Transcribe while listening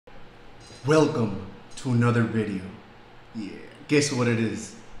Welcome to another video. Yeah, guess what it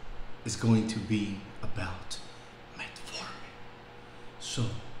is? It's going to be about Metformin. So,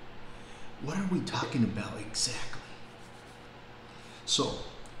 what are we talking about exactly? So,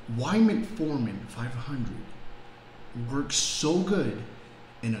 why Metformin 500 works so good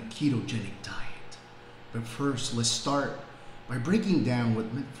in a ketogenic diet? But first, let's start by breaking down what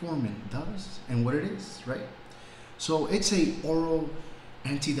Metformin does and what it is, right? So, it's a oral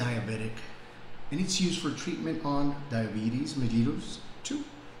anti-diabetic, and it's used for treatment on diabetes mellitus 2,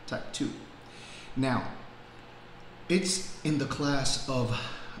 type 2. Now, it's in the class of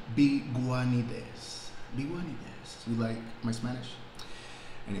biguanides. Biguanides. You like my Spanish?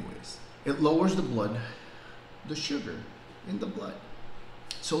 Anyways, it lowers the sugar in the blood.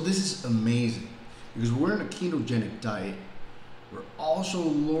 So this is amazing because we're in a ketogenic diet. We're also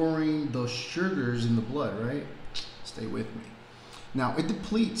lowering the sugars in the blood, right? Stay with me. Now, it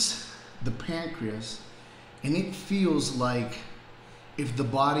depletes the pancreas, and it feels like if the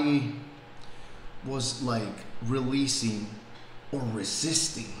body was like releasing or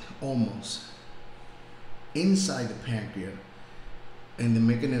resisting almost inside the pancreas and the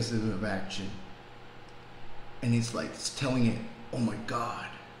mechanism of action, and it's like it's telling it, oh my God,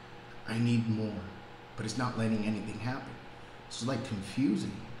 I need more, but it's not letting anything happen. It's like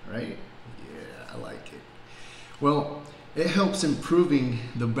confusing, right? Yeah, I like it. Well, it helps improving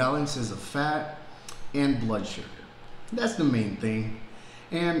the balances of fat and blood sugar. That's the main thing.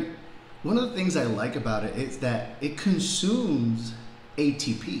 And one of the things I like about it is that it consumes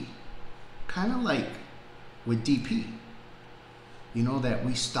ATP, kind of like with DP. You know that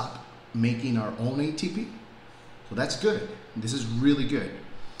we stop making our own ATP? So that's good. This is really good.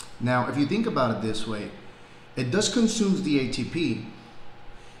 Now, if you think about it this way, it does consume the ATP,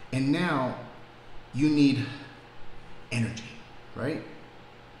 and now you need energy, right?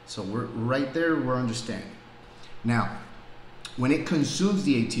 So we're right there, we're understanding. Now, when it consumes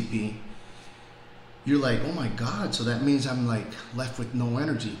the ATP, you're like, oh my God, so that means I'm like left with no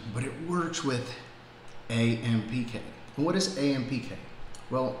energy, but it works with Ampk. And what is Ampk?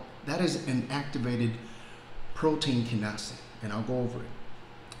 Well, that is an activated protein kinase, and I'll go over it.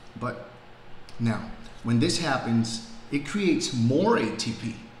 But now, when this happens, it creates more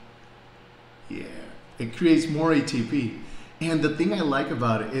ATP. Yeah. It creates more ATP. And the thing I like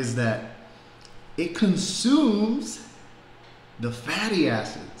about it is that it consumes the fatty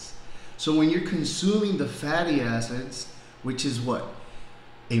acids. So when you're consuming the fatty acids, which is what?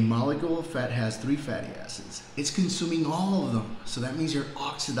 A molecule of fat has 3 fatty acids. It's consuming all of them. So that means you're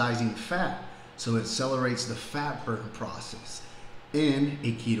oxidizing fat. So it accelerates the fat burn process in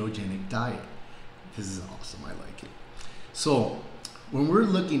a ketogenic diet. This is awesome. I like it. So when we're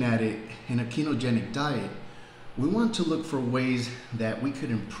looking at it in a ketogenic diet, we want to look for ways that we could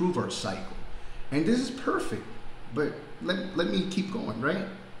improve our cycle. And this is perfect, but let me keep going, right?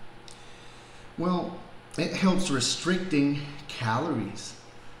 Well, it helps restricting calories,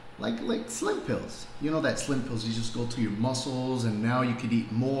 like slim pills. You know that slim pills, you just go to your muscles and now you could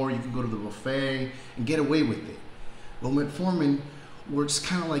eat more, you can go to the buffet and get away with it. Well, Metformin works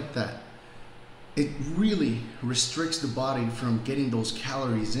kind of like that. It really restricts the body from getting those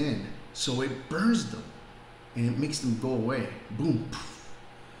calories in. So it burns them and it makes them go away. Boom. Poof.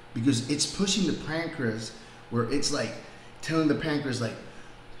 Because it's pushing the pancreas where it's like telling the pancreas like,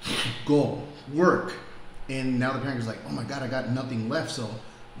 go, work. And now the pancreas is like, oh my God, I got nothing left. So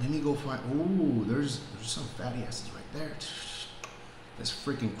let me go find, ooh, there's some fatty acids right there. Let's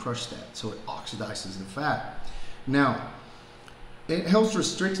freaking crush that. So it oxidizes the fat. Now, it helps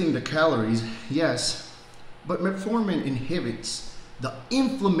restricting the calories, yes, but Metformin inhibits the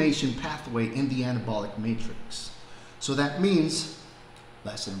inflammation pathway in the anabolic matrix. So that means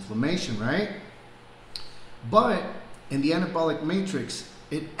less inflammation, right? But in the anabolic matrix,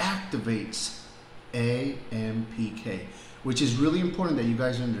 it activates Ampk, which is really important that you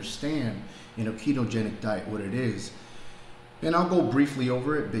guys understand in a ketogenic diet what it is. And I'll go briefly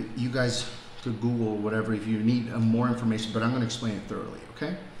over it, but you guys to Google or whatever if you need more information, but I'm going to explain it thoroughly,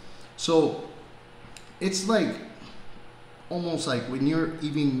 okay? So it's like almost like when you're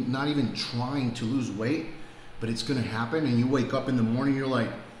not even trying to lose weight, but it's going to happen, and you wake up in the morning, you're like,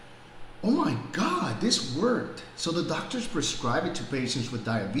 oh my God, this worked. So the doctors prescribe it to patients with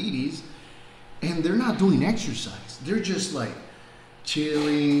diabetes, and they're not doing exercise. They're just like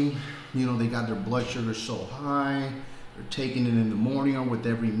chilling, you know, they got their blood sugar so high. They're taking it in the morning or with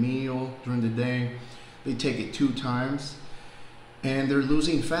every meal during the day. They take it 2 times and they're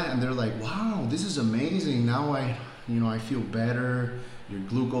losing fat, and they're like, wow, this is amazing. Now I feel better. Your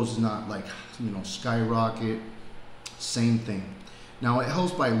glucose is not like, skyrocket. Same thing. Now it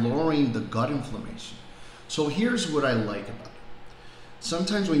helps by lowering the gut inflammation. So here's what I like about it.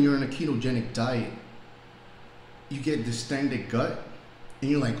 Sometimes when you're in a ketogenic diet, you get distended gut and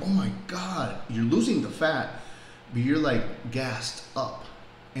you're like, oh my God, you're losing the fat, but you're like gassed up.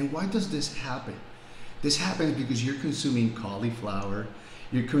 And why does this happen? This happens because you're consuming cauliflower,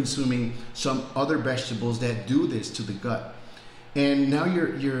 you're consuming some other vegetables that do this to the gut. And now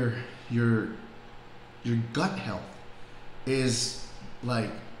your gut health is like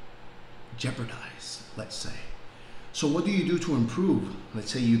jeopardized, let's say. So what do you do to improve?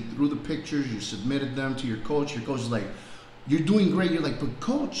 Let's say you threw the pictures, you submitted them to your coach is like, you're doing great. You're like, but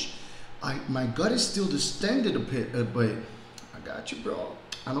coach, my gut is still distended a bit, but I got you, bro.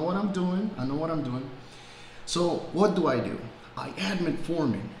 I know what I'm doing. So what do? I add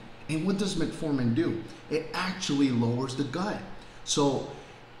metformin. And what does metformin do? It actually lowers the gut. So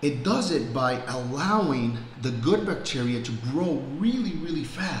it does it by allowing the good bacteria to grow really, really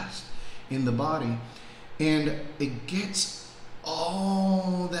fast in the body. And it gets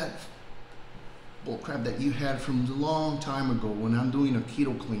all that bullcrap that you had from a long time ago when I'm doing a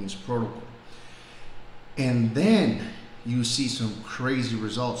keto cleanse protocol. And then you see some crazy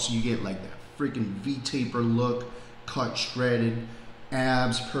results. You get like that freaking V-taper look, cut shredded,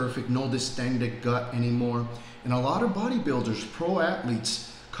 abs perfect, no distended gut anymore. And a lot of bodybuilders, pro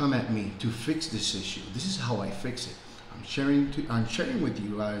athletes come at me to fix this issue. This is how I fix it. I'm sharing with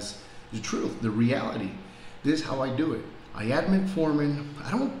you guys the truth, the reality. This is how I do it. I add metformin.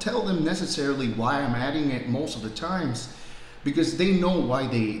 I don't tell them necessarily why I'm adding it most of the times because they know why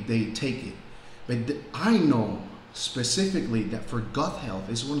they take it. But I know specifically that for gut health,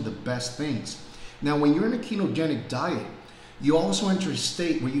 it's one of the best things. Now, when you're in a ketogenic diet, you also enter a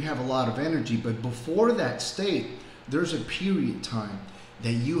state where you have a lot of energy, but before that state, there's a period time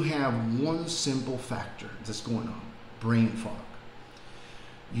that you have one simple factor that's going on, brain fog.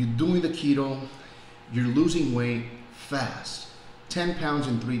 You're doing the keto, you're losing weight fast, 10 pounds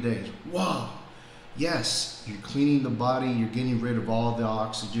in 3 days. Wow. Yes, you're cleaning the body, you're getting rid of all the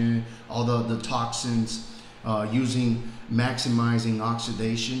oxygen, all the toxins, maximizing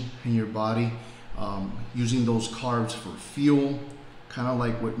oxidation in your body, using those carbs for fuel, kind of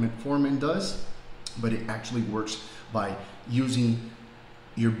like what metformin does, but it actually works by using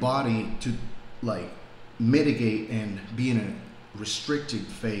your body to like mitigate and be in a restricted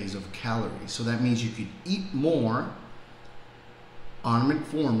phase of calories. So that means you could eat more on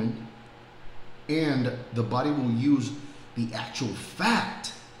metformin and the body will use the actual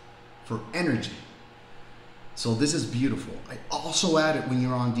fat for energy. So this is beautiful. I also add it when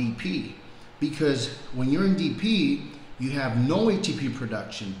you're on DP because when you're in DP, you have no ATP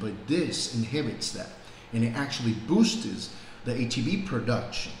production, but this inhibits that and it actually boosts the ATP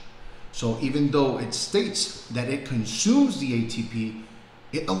production. So even though it states that it consumes the ATP,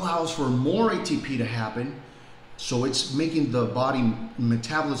 it allows for more ATP to happen. So it's making the body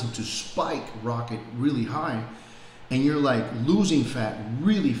metabolism to spike, rocket really high, and you're like losing fat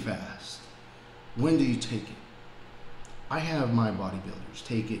really fast. When do you take it? I have my bodybuilders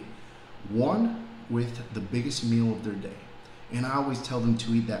take it one with the biggest meal of their day. And I always tell them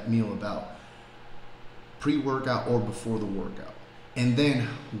to eat that meal about pre-workout or before the workout. And then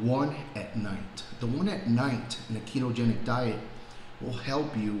one at night. The one at night in a ketogenic diet will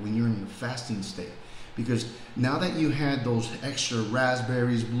help you when you're in the fasting state. Because now that you had those extra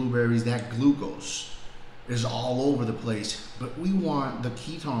raspberries, blueberries, that glucose is all over the place. But we want the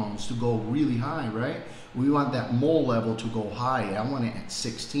ketones to go really high, right? We want that mole level to go high. I want it at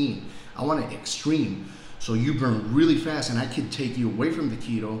 16. I want it extreme. So you burn really fast and I could take you away from the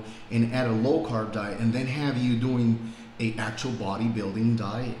keto and add a low carb diet and then have you doing a actual bodybuilding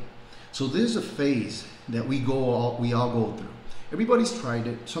diet. So this is a phase that we all go through. Everybody's tried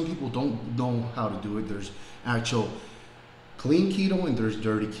it. Some people don't know how to do it. There's actual clean keto and there's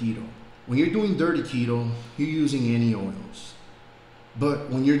dirty keto. When you're doing dirty keto, you're using any oils. But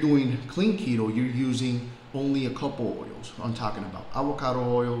when you're doing clean keto, you're using only a couple oils. I'm talking about avocado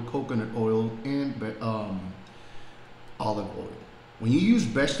oil, coconut oil, and olive oil. When you use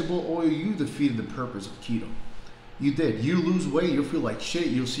vegetable oil, you defeated the purpose of keto. You did. You lose weight, you'll feel like shit.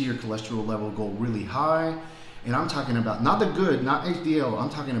 You'll see your cholesterol level go really high. And I'm talking about not the good, not HDL. I'm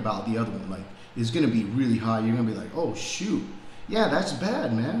talking about the other one. Like, it's going to be really high. You're going to be like, oh, shoot. Yeah, that's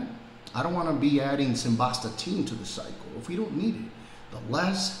bad, man. I don't want to be adding simvastatin to the cycle if we don't need it. The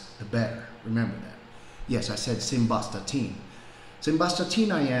less, the better. Remember that. Yes, I said simvastatin.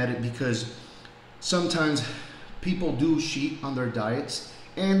 Simvastatin I added because sometimes people do cheat on their diets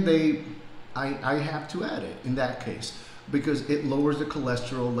and I have to add it in that case because it lowers the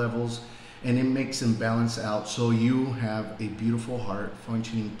cholesterol levels and it makes them balance out so you have a beautiful heart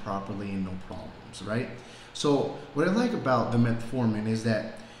functioning properly and no problems, right? So what I like about the metformin is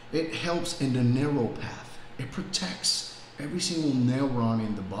that it helps in the neural path. It protects every single neuron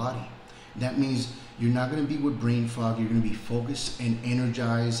in the body. That means you're not going to be with brain fog. You're going to be focused and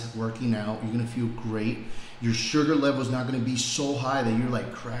energized working out. You're going to feel great. Your sugar level is not going to be so high that you're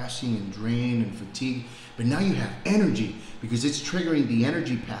like crashing and drained and fatigued. But now you have energy because it's triggering the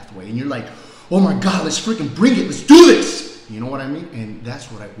energy pathway. And you're like, oh my God, let's freaking bring it. Let's do this. You know what I mean? And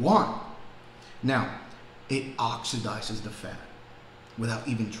that's what I want. Now, it oxidizes the fat without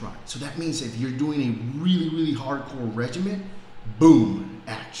even trying. So that means if you're doing a really, really hardcore regimen, boom,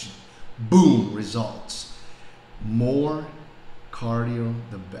 action. Boom, results. More cardio,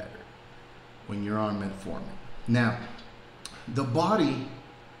 the better when you're on metformin. Now, the body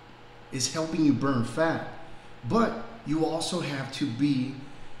is helping you burn fat, but you also have to be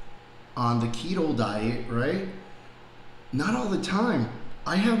on the keto diet, right? Not all the time.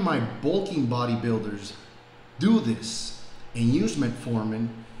 I have my bulking bodybuilders do this and use metformin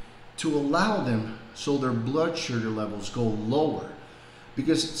to allow them so their blood sugar levels go lower.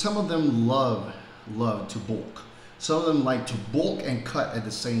 Because some of them love to bulk. Some of them like to bulk and cut at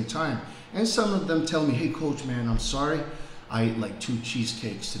the same time. And some of them tell me, hey coach, man, I'm sorry. I ate like 2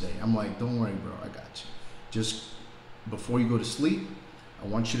 cheesecakes today. I'm like, don't worry, bro, I got you. Just before you go to sleep, I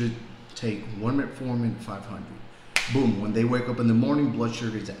want you to take 1 metformin 500. Boom, when they wake up in the morning, blood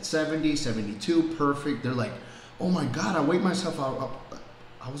sugar is at 70, 72, perfect. They're like, oh my God, I weighed myself out.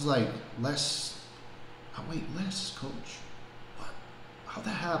 I was like, I weighed less, coach. How'd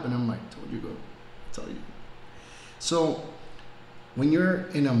that happen? I'm like, told you, go. Tell you. So when you're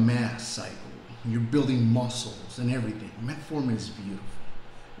in a mass cycle, you're building muscles and everything, metformin is beautiful.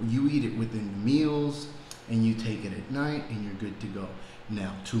 You eat it within the meals and you take it at night and you're good to go.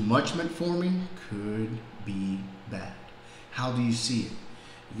 Now, too much metformin could be bad. How do you see it?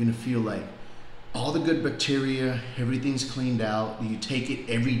 You're gonna feel like all the good bacteria, everything's cleaned out. You take it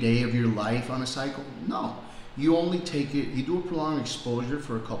every day of your life on a cycle? No. You only take it, you do a prolonged exposure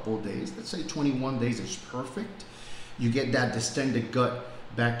for a couple of days. Let's say 21 days is perfect. You get that distended gut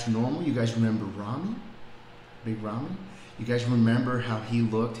back to normal. You guys remember Rami? Big Rami? You guys remember how he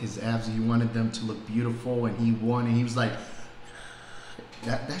looked, his abs, you wanted them to look beautiful and he won and he was like,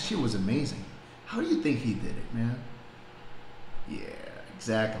 that shit was amazing. How do you think he did it, man? Yeah,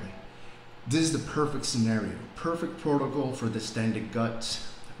 exactly. This is the perfect scenario. Perfect protocol for distended guts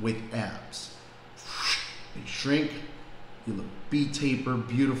with abs. They shrink, you look B-taper,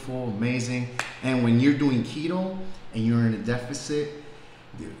 beautiful, amazing. And when you're doing keto and you're in a deficit,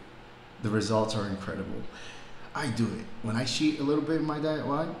 dude, the results are incredible. I do it. When I cheat a little bit in my diet,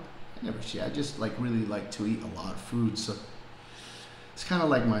 well, I never cheat. I just really like to eat a lot of food. So it's kind of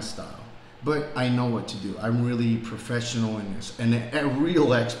like my style. But I know what to do. I'm really professional in this and a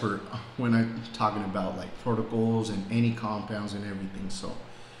real expert when I'm talking about like protocols and any compounds and everything. So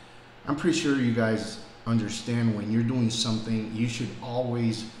I'm pretty sure you guys understand when you're doing something, you should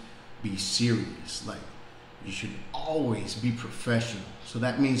always be serious. Like you should always be professional. So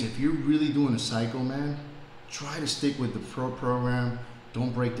that means if you're really doing a cycle, man, try to stick with the program.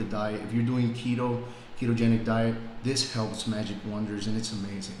 Don't break the diet. If you're doing ketogenic diet, this helps magic wonders and it's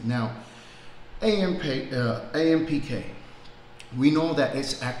amazing. Now, Ampk, we know that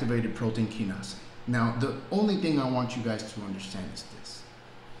it's activated protein kinase. Now, the only thing I want you guys to understand is this.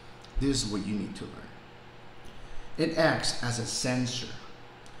 This is what you need to learn. It acts as a sensor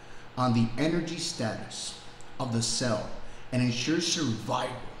on the energy status of the cell and ensures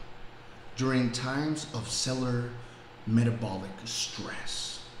survival during times of cellular metabolic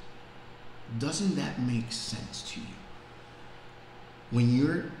stress. Doesn't that make sense to you? When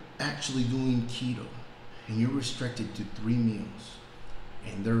you're actually doing keto and you're restricted to 3 meals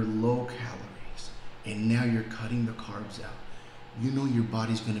and they're low calories and now you're cutting the carbs out, you know your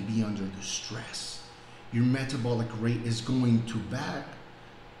body's going to be under the stress. Your metabolic rate is going to back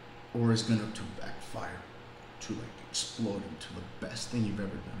or is going to backfire to like explode into the best thing you've ever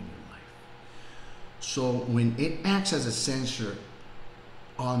done in your life. So when it acts as a sensor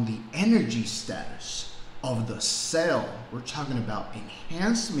on the energy status of the cell, we're talking about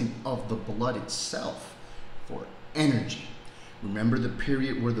enhancement of the blood itself for energy. Remember the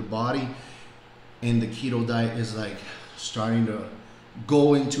period where the body in the keto diet is like starting to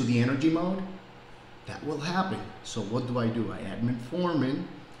go into the energy mode? That will happen. So what do? I add metformin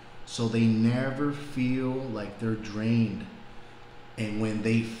so they never feel like they're drained. And when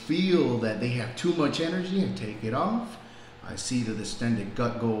they feel that they have too much energy and take it off, I see the distended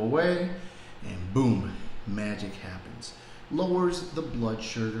gut go away and boom, magic happens. Lowers the blood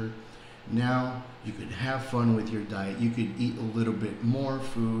sugar Now you could have fun with your diet. You could eat a little bit more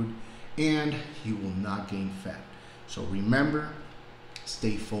food and you will not gain fat. So remember,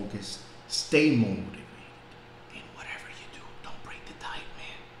 stay focused, stay motivated in whatever you do. Don't break the diet,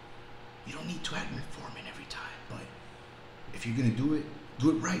 man. You don't need to add Metformin every time, but if you're gonna do it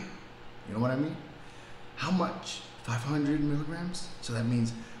right. You know what I mean? How much? 500 milligrams? So that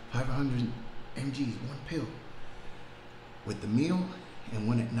means 500 mgs, one pill with the meal and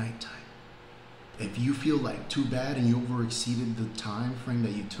one at nighttime. If you feel like too bad and you over exceeded the time frame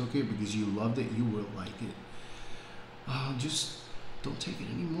that you took it because you loved it, you will like it. Just don't take it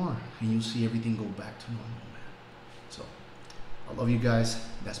anymore and you'll see everything go back to normal, man. So I love you guys.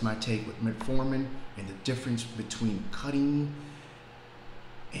 That's my take with Metformin and the difference between cutting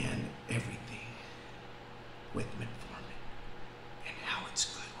and everything with Metformin.